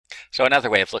So another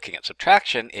way of looking at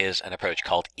subtraction is an approach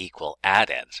called equal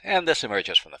addends, and this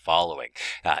emerges from the following.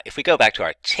 If we go back to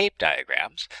our tape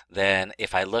diagrams, then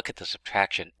if I look at the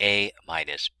subtraction A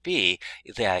minus B,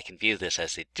 then I can view this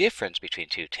as the difference between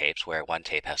two tapes where one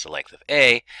tape has the length of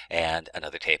A and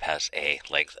another tape has a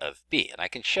length of B. And I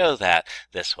can show that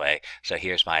this way. So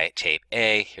here's my tape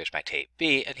A, here's my tape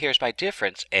B, and here's my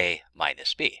difference A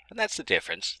minus B. And that's the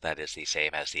difference. That is the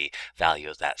same as the value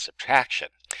of that subtraction.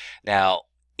 Now,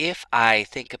 if I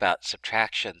think about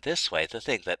subtraction this way, the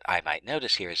thing that I might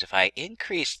notice here is if I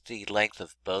increase the length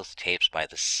of both tapes by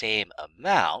the same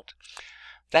amount,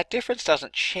 that difference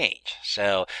doesn't change.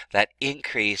 So that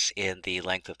increase in the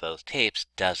length of both tapes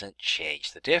doesn't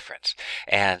change the difference.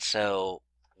 And so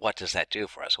what does that do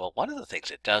for us? Well, one of the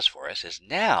things it does for us is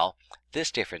now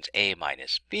this difference A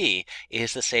minus B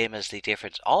is the same as the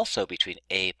difference also between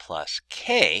A plus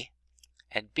K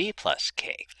and B plus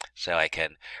K. So I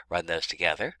can run those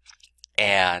together,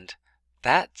 and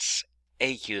that's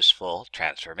a useful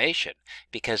transformation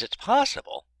because it's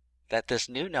possible that this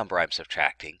new number I'm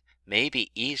subtracting may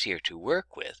be easier to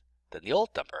work with than the old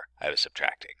number I was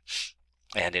subtracting.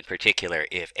 And in particular,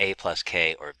 if A plus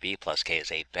K or B plus K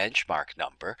is a benchmark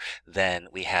number, then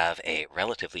we have a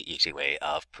relatively easy way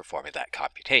of performing that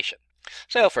computation.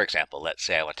 So for example, let's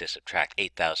say I want to subtract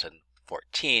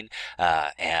 8,014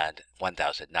 and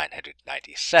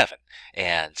 1,997.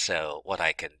 And so what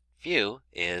I can view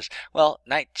is, well,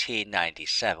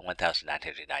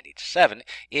 1997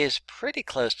 is pretty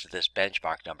close to this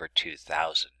benchmark number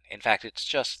 2,000. In fact, it's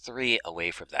just 3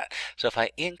 away from that. So if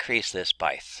I increase this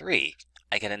by 3,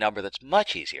 I get a number that's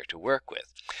much easier to work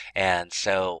with. And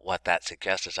so what that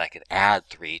suggests is I can add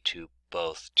 3 to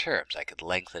both terms. I could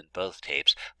lengthen both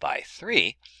tapes by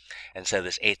 3. And so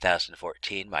this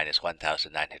 8,014 minus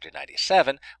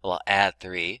 1,997, well, I'll add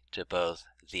 3 to both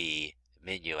the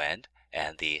minuend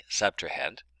and the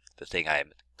subtrahend, the thing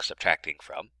I'm subtracting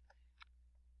from.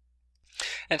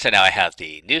 And so now I have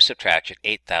the new subtraction,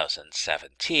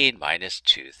 8,017 minus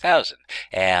 2,000.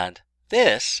 And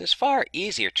this is far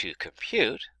easier to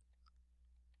compute.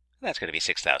 That's going to be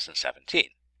 6,017.